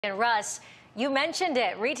And Russ, you mentioned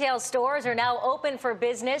it. Retail stores are now open for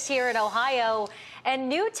business here in Ohio. And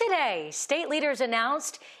new today, state leaders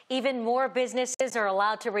announced even more businesses are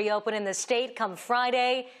allowed to reopen in the state come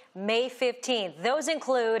Friday, May 15th. Those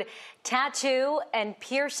include tattoo and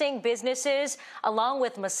piercing businesses, along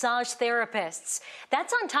with massage therapists.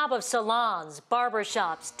 That's on top of salons,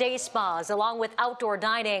 barbershops, day spas, along with outdoor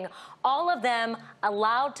dining, all of them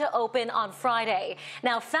allowed to open on Friday.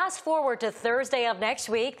 Now, fast forward to Thursday of next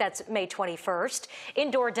week, that's May 21st.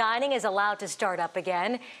 Indoor dining is allowed to start up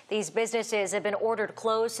again. These businesses have been ordered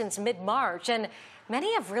closed since mid-March, and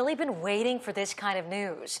many have really been waiting for this kind of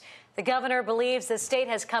news. The governor believes the state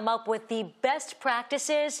has come up with the best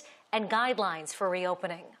practices and guidelines for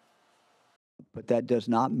reopening. But that does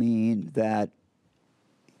not mean that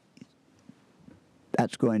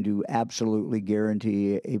that's going to absolutely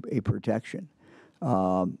guarantee a protection.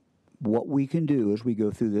 What we can do as we go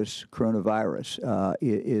through this coronavirus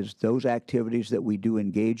is those activities that we do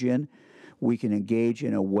engage in, we can engage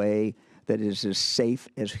in a way that is as safe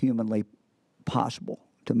as humanly possible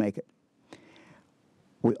to make it.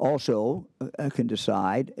 We also can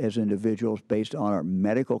decide as individuals based on our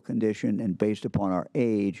medical condition and based upon our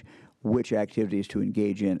age which activities to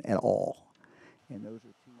engage in at all. And those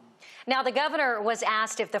are two. Now, the governor was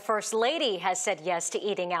asked if the First Lady has said yes to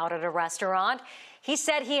eating out at a restaurant. He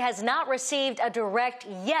said he has not received a direct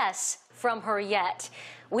yes from her yet.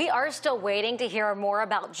 We are still waiting to hear more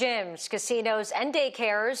about gyms, casinos, and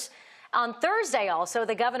daycares. On Thursday, also,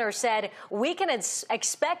 the governor said we can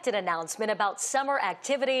expect an announcement about summer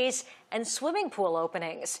activities and swimming pool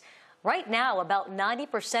openings. Right now, about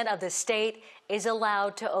 90% of the state is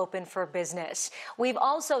allowed to open for business. We've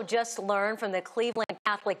also just learned from the Cleveland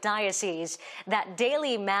Catholic Diocese that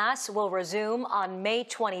daily Mass will resume on May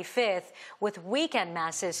 25th, with weekend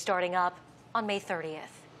Masses starting up on May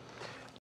 30th.